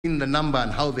in the number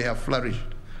and how they have flourished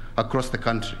across the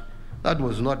country. That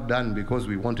was not done because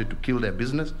we wanted to kill their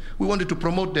business. We wanted to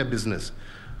promote their business.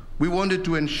 We wanted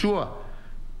to ensure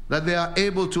that they are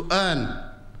able to earn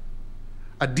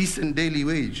a decent daily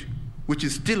wage, which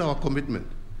is still our commitment.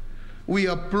 We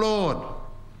applaud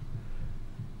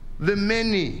the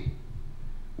many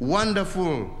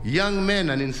wonderful young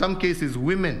men, and in some cases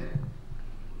women,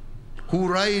 who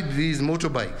ride these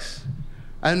motorbikes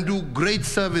and do great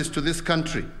service to this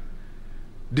country,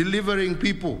 delivering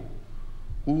people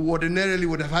who ordinarily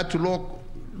would have had to walk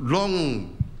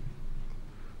long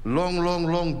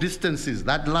distances,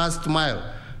 that last mile,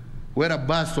 where a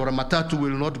bus or a matatu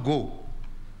will not go,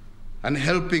 and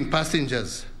helping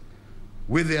passengers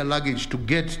with their luggage to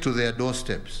get to their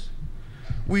doorsteps.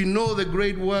 We know the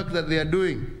great work that they are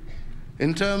doing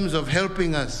in terms of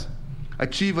helping us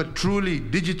achieve a truly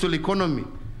digital economy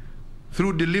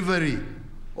through delivery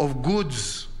of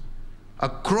goods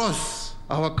across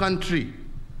our country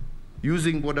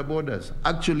using bodas,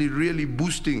 actually really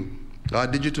boosting our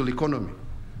digital economy.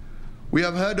 We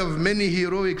have heard of many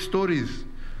heroic stories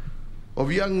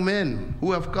of young men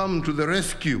who have come to the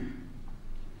rescue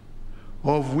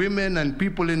of women and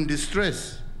people in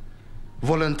distress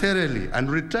voluntarily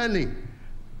and returning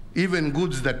even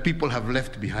goods that people have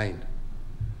left behind.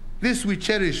 This we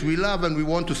cherish, we love, and we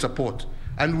want to support,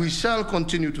 and we shall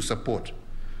continue to support.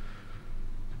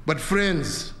 But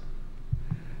friends,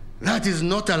 that is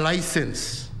not a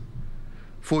license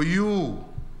for you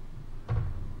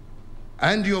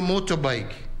and your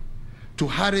motorbike to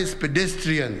harass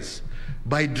pedestrians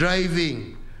by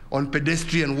driving on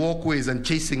pedestrian walkways and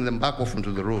chasing them back off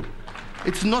onto the road.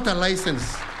 It's not a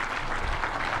license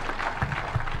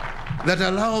that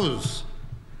allows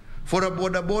for a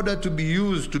boda to be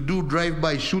used to do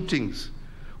drive-by shootings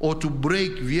or to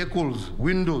break vehicles'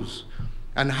 windows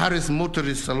and harass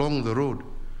motorists along the road.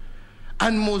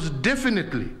 And most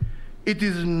definitely, it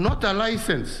is not a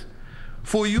license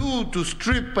for you to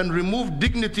strip and remove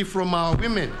dignity from our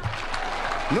women.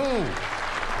 No.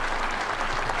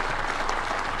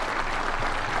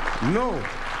 No.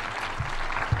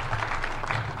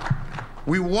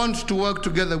 We want to work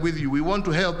together with you. We want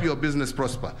to help your business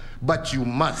prosper. But you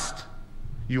must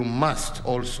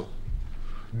also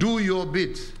do your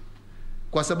bit,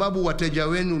 kwa sababu wateja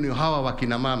wenu ni hawa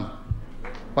wakina mama.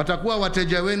 Watakuwa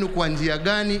wateja wenu kwa njia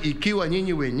gani ikiwa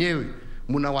nyinyi wenyewe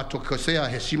mnawatokosea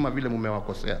heshima vile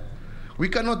mmewakosea? We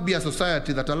cannot be a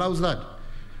society that allows that.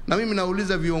 Na mimi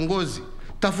nauliza viongozi,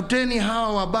 tafuteni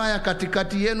hawa wabaya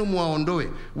katikati yenu muwaondoe.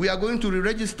 We are going to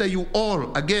re-register you all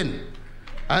again,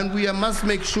 and we must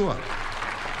make sure.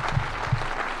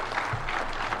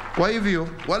 Kwa hivyo,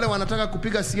 wale wanataka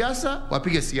kupiga siasa,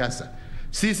 wapige siasa.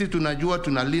 Sisi tunajua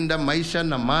tunalinda maisha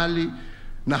na mali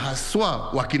na haswa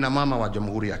wakina mama wa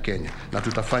Jamhuri ya Kenya, na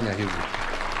tutafanya hivyo.